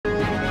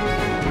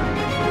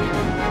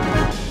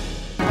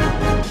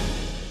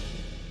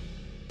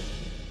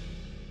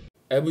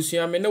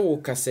Ebusia me na wo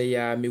kasa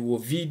ya me wo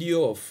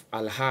video of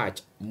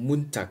Alhaji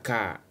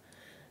Muntaka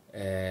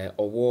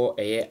owo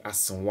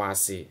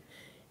Asenwase,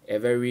 a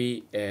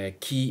very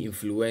key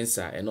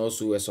influencer and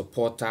also a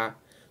supporter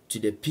to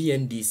the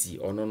PNDC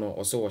no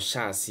also was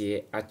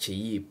shase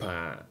acheyi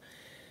pa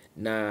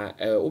na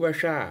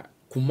obehwa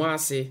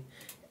Kumasi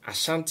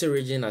Ashanti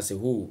region as a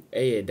whole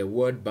the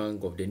World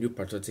Bank of the New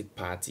Patriotic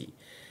Party,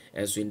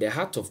 and so in the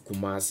heart of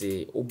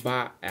Kumasi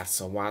oba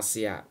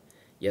Asenwase a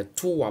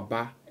yeto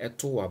waba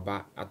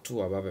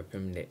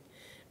bepemne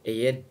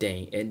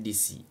den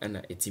NDC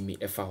ana etimi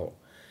efa ho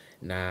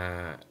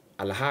na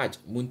Alhaji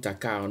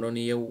Muntaka ono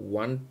ne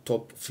one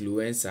top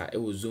influencer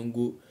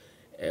Zongo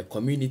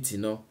community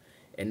no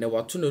ene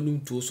wato nanum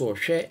tuo so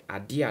hwe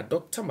ade a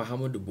Dr.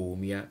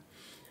 Bawumia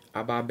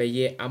aba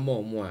beye ama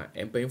omo a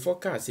empanfo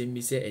ka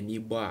asemi se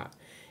anibo a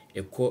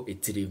ekọ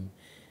etirim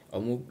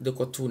omo de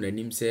koto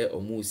nanim se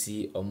omo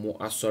si omo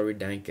asori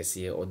dan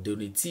kese o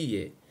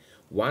donate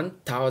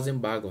 1,000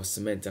 bag of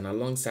cement and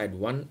alongside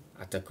one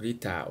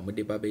atakurita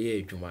omode babeye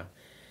adwuma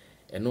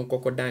eno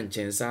kokoda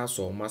nchensa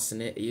so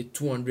masene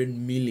 200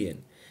 million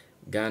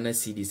Ghana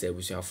cedis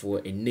ebusuafo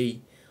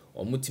enei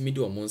omutimi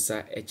de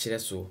omonsa ekire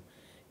so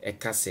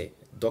ekase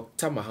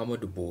Dr.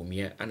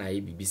 Bawumia ana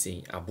ye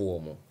bibisen abo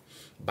omo,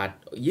 but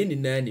yeni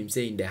na nim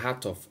say in the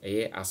heart of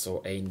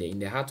in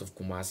the heart of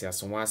Kumasi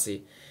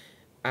Asenwase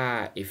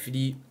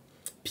efidi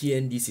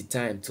PNDC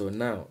time till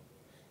now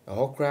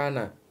ahokra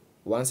na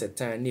once a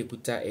time na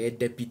ekuta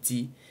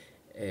deputy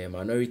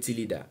minority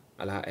leader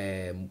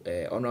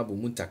honorable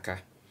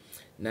Muntaka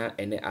na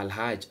ene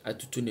Alhaji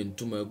atutu ne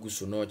ntuma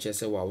aguso no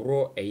chese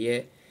wawro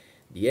the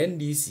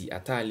NDC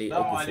atale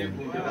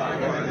okufom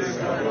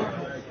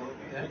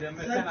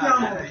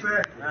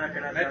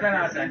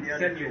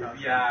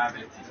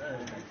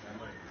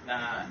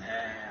na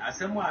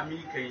asemu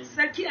amika yi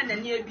sakia na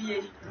ne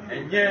bie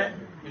enye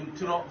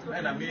ntro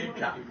na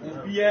metwa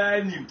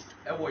obia nim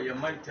ewo ye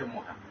mantem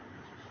ha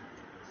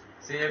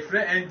se ye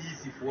frɛ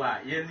NDC fo a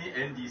ye ni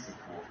NDC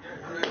fo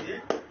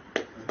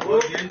o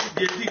ye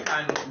di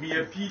kan mi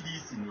ye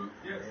PDC ni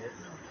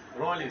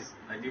Rollins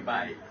na di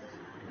bai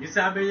mi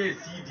sabe ye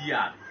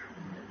CDR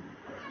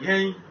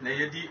yen na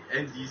ye di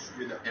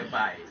NDC e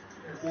bai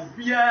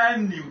obia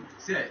nim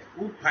se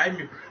u pai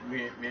me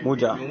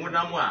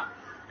wonam a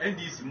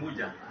NDC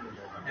muja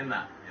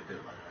ena ebe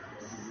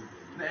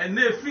na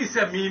ene fi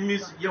se mi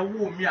ye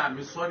wo mi a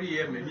mi sori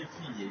ye mani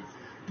fi ye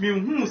mi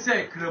hu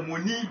se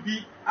kremoni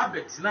bi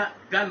abetina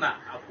Ghana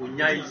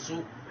akonyai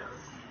so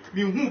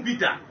mi hu bi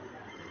da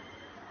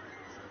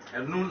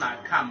enu na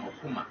ka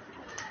makuma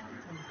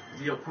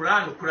die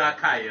Quran kura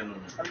ka ye no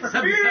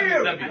sabi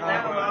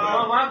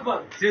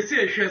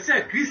se hwe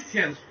se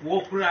Christians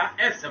wo kura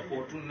e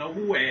support na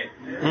wo e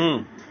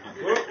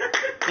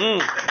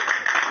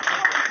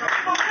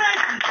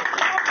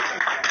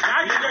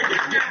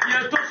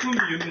ya to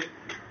sumi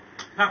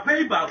papa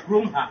iba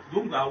krom ha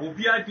donga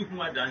obi adi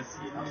hu adansi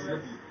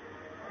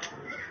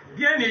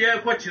die ne ye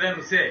ko kire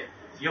no se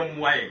ye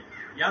mwae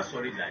ya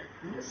sorry dai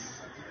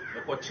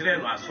ye ko kire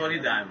no asori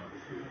dai no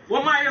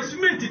wo ma ye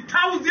sumenti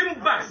 1000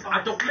 bucks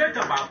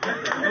atokulator ba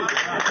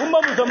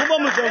mumba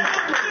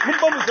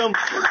musam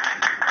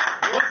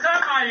what's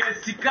my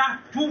sika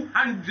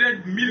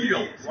 200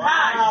 million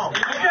wow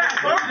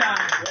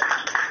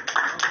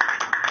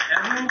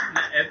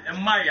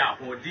Maya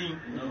holding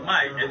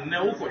my and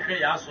no for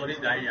share sorry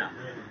dia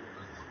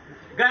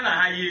Ghana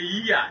ha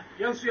ye ya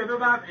yenso ye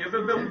beba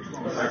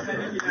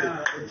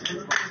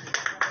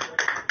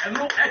and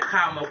no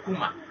eka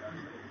makuma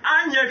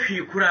anya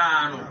hwi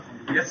kura no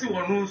yesi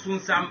wonu nso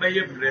nsamba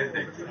ye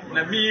president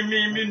na mi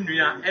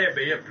nua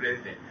ebe ye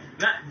president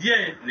na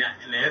die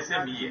na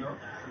yese mi ye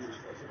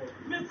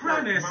me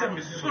kura na yese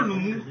mi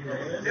sonumu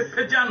e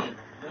pagya no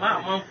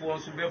manfo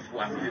nso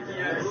befua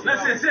na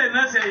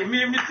se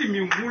mi ti mi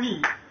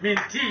huni mi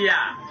ti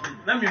ya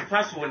na mi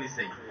pass woni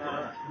sei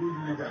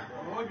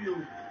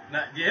na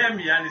je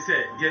mi ya ni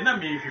se je na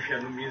mi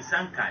hwehwe no mi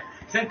nsankai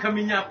senka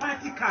mi nya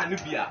party car no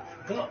bia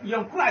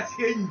yan kura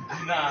se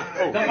nyina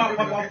kama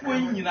papa fo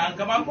nyina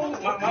kama ko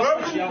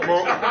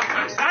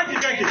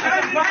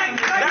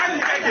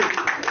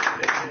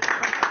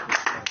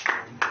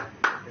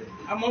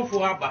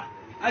amofo aba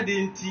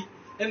adenti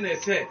ene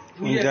se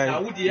we na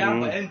wudi ya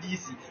ba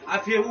NDC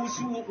afi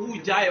wusu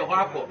wuja ye ho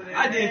akọ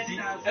adenti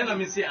ena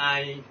me se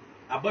an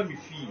aba mi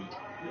fi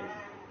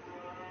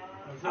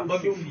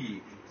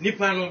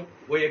nipa no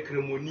wo ye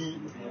kremoni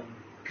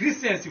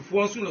Christians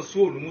fo nso no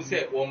so no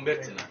se wo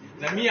mbetena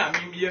na mi a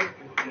mi ye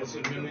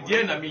musulmi no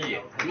die na mi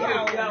ye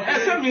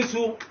ese mi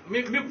so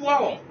mi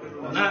bua won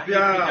na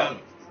ya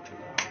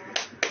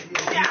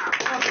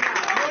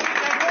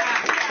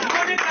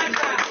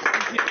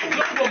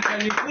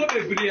company ko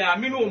bebre a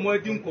me no mo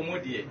adi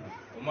nkomodie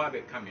o ma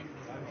be kame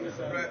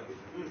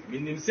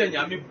minim se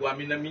nya me bua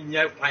me na me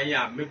nya kwan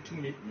a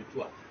metumi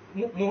meto a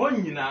mo ho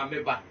nyina me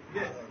ba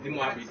ni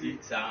mo abedi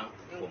sa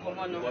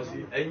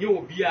enye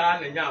obi a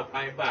na nya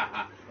kwan ba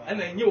ha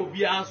ana enye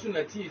obi a so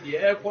na ti de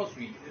e koso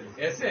yi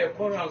ese e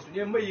koran so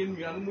ne maye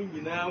nua no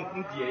nyina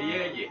hu de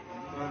ye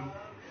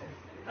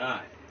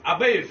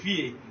abaye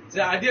fie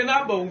za ade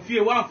na aba wo fie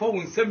wa fa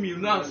wo nsami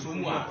no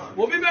asomu a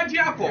obi beji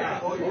akọ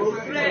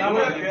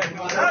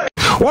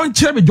one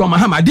chebe John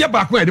Mahama de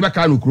ba ko e de be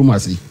ka no kurum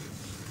ase.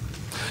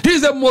 He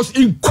is the most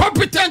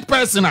incompetent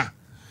person.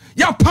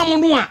 Ya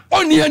pam no a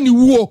oni ani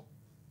wuo.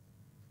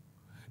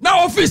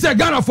 Na office e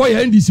Ghana for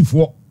NDC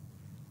for.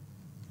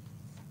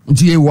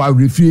 Nti e wa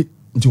refie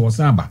nti wo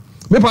samba.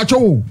 Me pa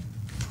cho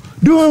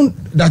during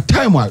that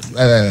time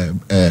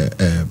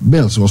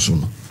bills also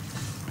no.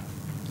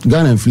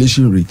 Ghana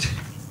inflation rate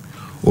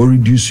or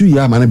reduce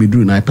ya man be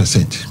do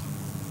 9%.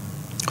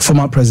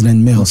 Former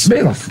President Mills.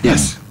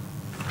 Yes.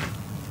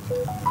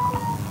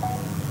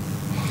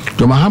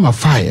 The Mahama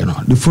fire, no,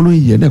 the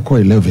following year they call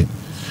 11,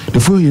 the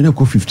following year they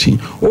call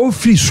 15. All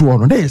free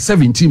sworn, they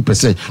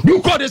 17%. Do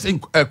you call this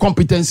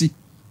competency?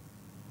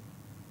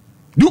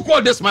 Do you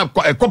call this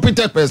a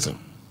competent person?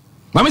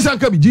 Mami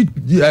Sanka be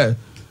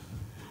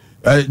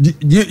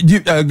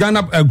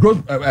Ghana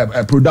growth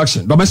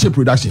production, domestic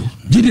production,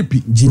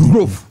 GDP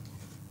growth.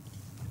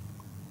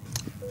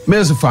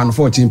 Mills fan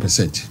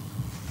 14%.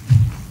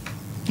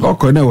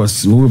 Okone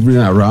was moving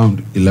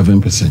around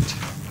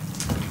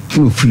 11%.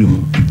 No free.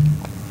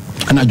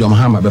 And I John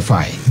Mahama be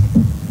fine.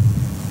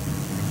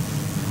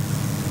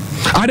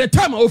 At the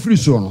time of free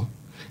so no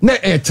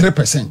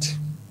 3%.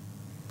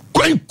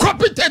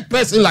 Incompetent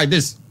person like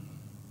this.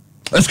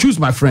 Excuse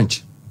my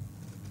French.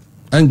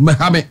 And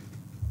Mahame,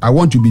 I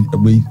want to be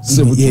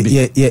civil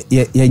today.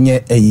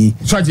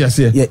 So I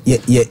say,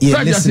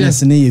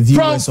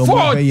 from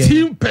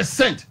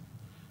 14%.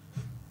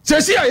 So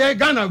see,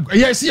 Ghana,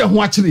 see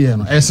who actually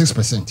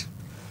 6%.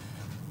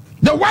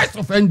 The worst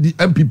of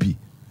NPP,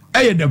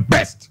 the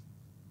best.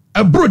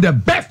 Bro, the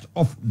best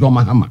of John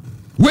Mahama.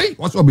 Wait,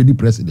 what's up with the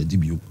president,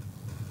 DBU?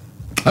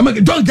 I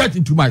mean, don't get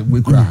into my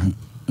way cry.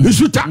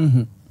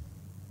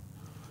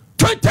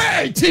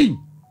 2018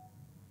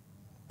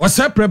 was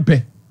a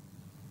prepare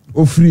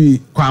of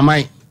free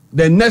Kwamai.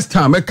 The next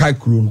time I kai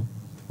Kruno.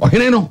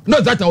 Okay, no,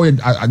 not that I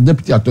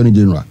deputy attorney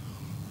general.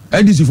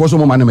 NDC for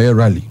some money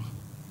rally.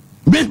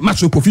 Me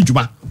maso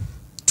profituma.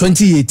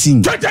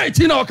 2018.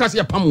 2018 I can see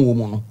a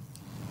pamu.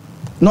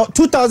 No,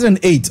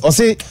 2008. Or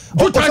say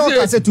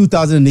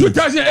 2008.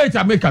 2008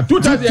 America.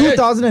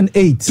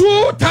 2008.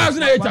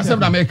 2008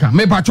 Assembly America.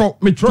 Me bacho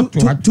me truck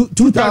to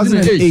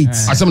 2008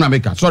 Assembly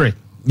America. Sorry.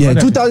 Yeah,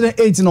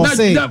 2008 no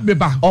say.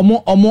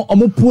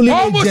 Omo pulling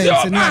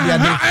agents na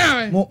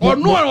dia. Or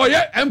no or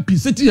MP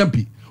city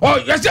MP. Or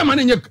yes man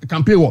in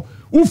campaign wo.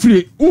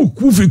 Ufri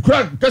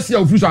crack kesi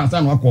official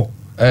answer no akọ.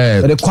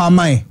 The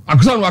Kwamai.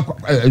 Akusan no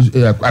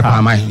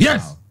Kwamai.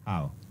 Yes.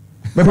 How?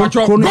 Me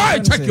bacho go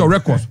and check your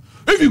records.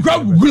 If you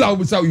go Google, I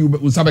will say you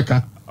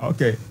Sabeka.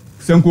 Okay.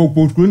 Senko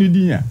Kuni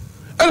Dinia.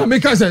 And I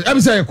make us say,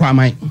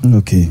 Kwamai.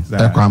 Okay.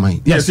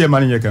 Kwamai. Yes, your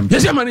money in your campaign.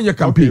 Yes, your money in your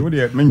campaign.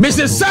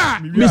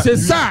 Mrs.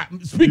 Sir,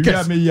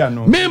 speakers.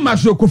 Me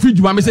must show Kofi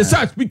Juma, Mrs.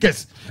 Sir,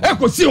 speakers.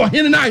 Echo see or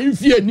him now in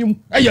fear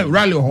him.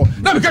 Rally hall.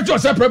 Now because you're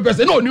separate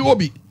person. No, new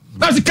obi.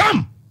 Now she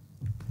come.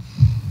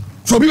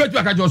 So be what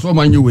you can just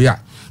my new way.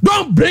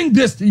 Don't bring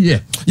this to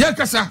here. Yeah,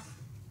 Kasa.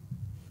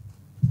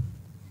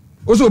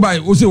 Also by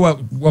what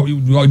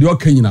the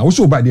Kenya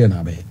also by there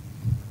now.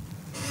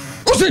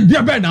 Also,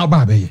 dear Ben now,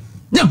 baby.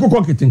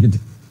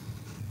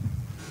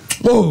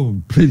 Oh,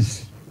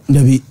 please.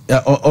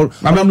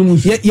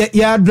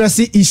 Yeah,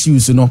 addressing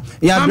issues, you know.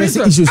 Yeah,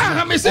 addressing issues.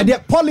 And the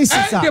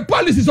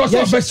policies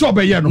also be so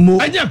be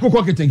and yeah,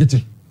 what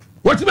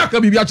you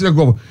make be actually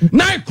go.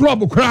 Night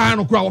club cry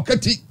no cry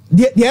okati.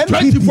 The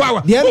NPP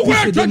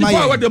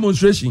 24-hour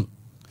demonstration.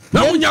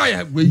 Now the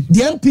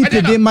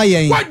NPP de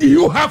mayen. What do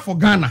you have for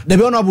Ghana?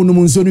 The honorable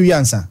Numunsonu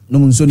Yansa.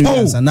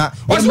 Na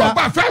what's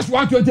about first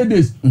 120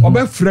 days?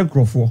 Obe Frank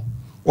Crawford.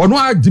 Or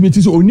no admit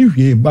so only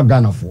here but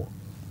Ghana for.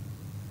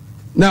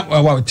 Now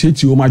our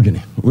Chichi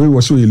Omagene. We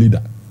were so a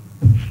leader.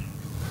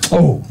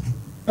 Oh,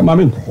 I'm a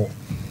man.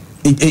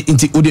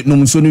 Inti Udit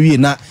Numunsonu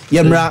na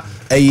yemra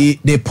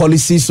the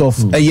policies of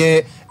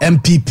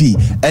MPP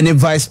and the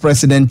Vice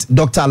President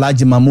Dr.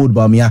 Alhaji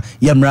Bawumia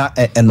yemra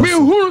and we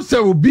who say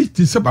will be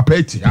to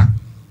separate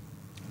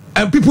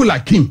and people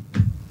like him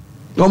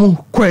no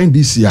more kind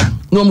this year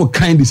no more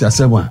kind this year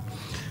seven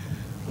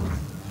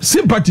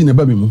sympathy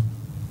never be mo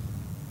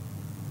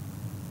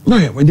no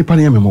when the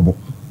panel memorable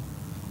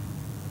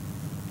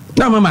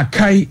now mama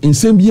kai in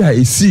same year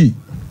I see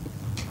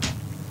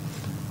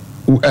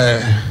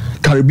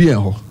Caribbean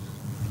ho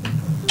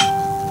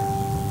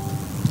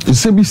in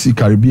same see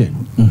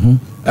Caribbean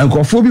and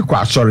Kofobi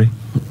kwa sorry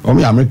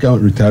only American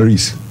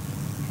retirees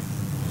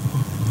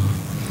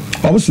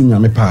also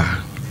nyame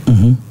pa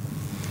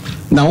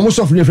now almost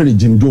of friend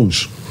Jim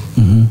Jones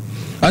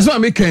as I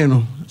make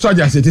no so I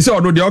just say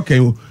although they okay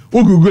who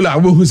Google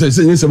who say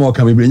some more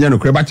can be no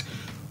but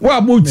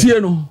what about tie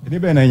no e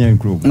be na nya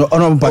nkro no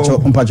ono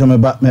mpacho me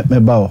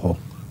ba ho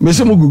me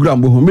say mo Google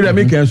am bo me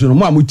make so no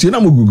mo amutie na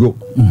mo Google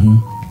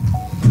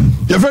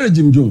your friend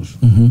Jim Jones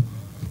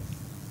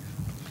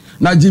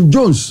now Jim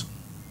Jones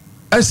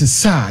as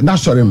sir na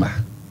sorry ma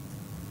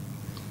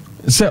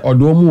say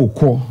odo mo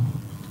ko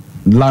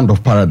land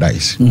of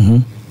paradise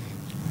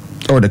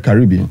or the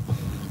Caribbean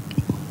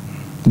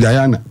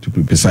Guyana to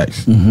be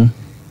precise.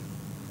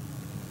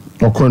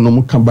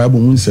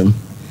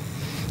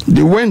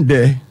 They went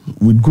there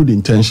with good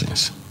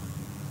intentions,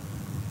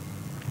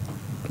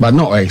 but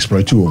not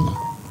exploit to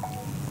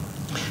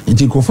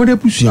it go for the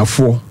pushing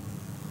for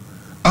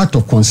out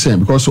of concern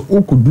because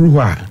all could do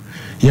why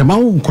your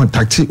man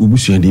contact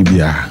Ubusu and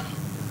DBR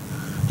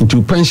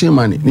into pension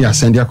money near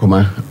send your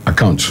command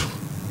account.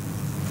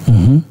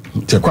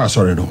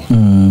 Sorry, no.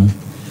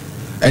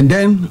 And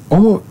then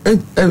almost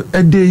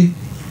a day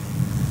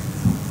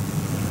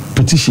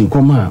petition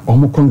come out,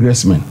 almost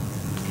congressman.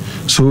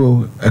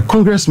 So a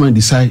congressman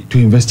decide to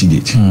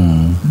investigate.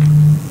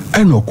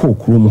 I know ko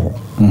krumo.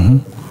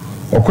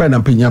 Okwa na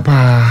penya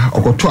pa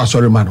okoto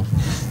asori mano.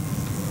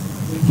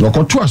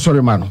 Okoto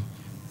asori mano.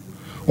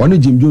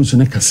 One Jim Jones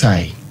ne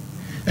kasai.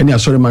 Any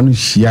asori mano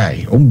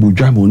shiai.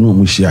 Ombudwa mo no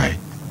mo shiai.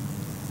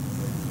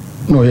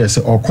 No yes,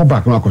 or call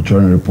back na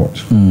control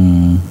report.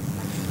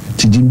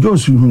 Jim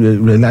Jones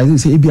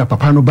realize say ebi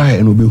papa no buy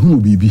and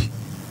obehunu bibi.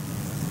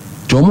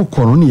 Jomo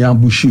kono ni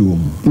ambushi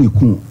omu. Ni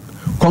ku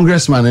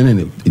congressman and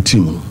a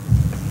team.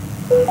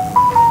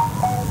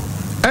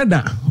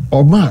 Eda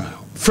Oma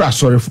fra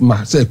sorry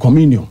for say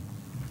communion.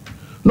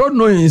 Not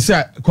knowing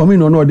say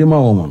communion no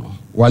dema woman.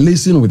 While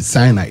listening with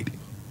cyanide.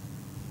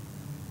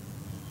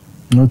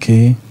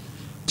 Okay.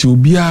 To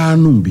be a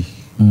numbi.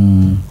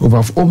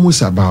 Over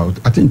almost about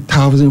I think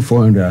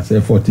 1,400, I say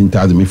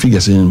 14,000. Me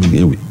figure saying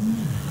we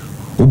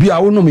Obi a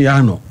wono me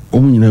ya no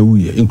omunyina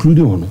wuye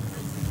including wono.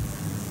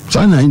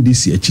 So na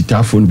NDC a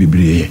chita phone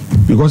bibre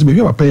because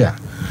baby papa ya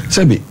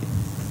say be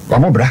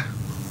wabobra.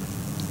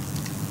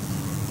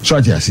 So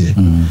I say.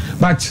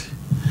 But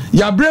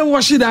your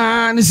brainwash it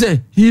and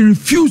say he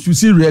refused to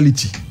see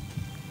reality.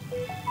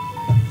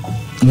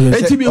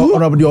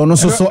 Honorable ono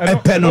so e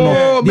pen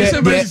no.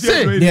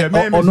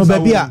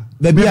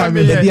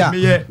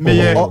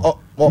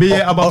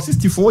 Me about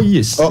 64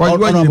 years. I'm 10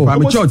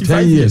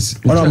 years.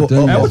 I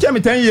tell me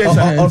 10 years.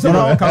 I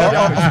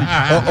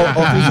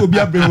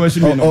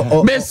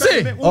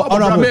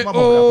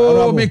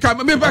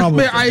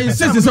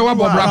insist it's a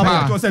wabo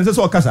brapa.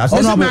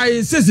 I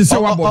insist it's a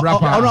wabo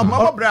brapa.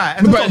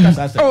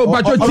 Oh,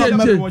 but you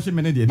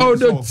oh,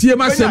 the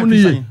TMA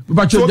 70,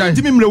 but you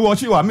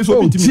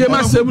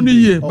TMA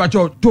 70, but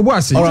you to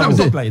what say?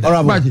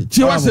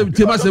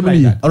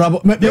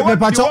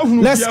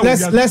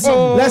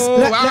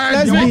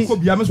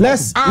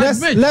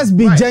 Let's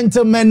be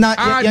gentlemen.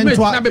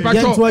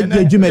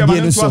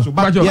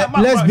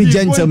 Let's be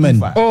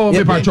gentlemen. Oh,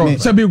 me pacho.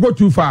 Say we go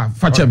too far.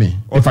 Fetch me.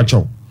 If I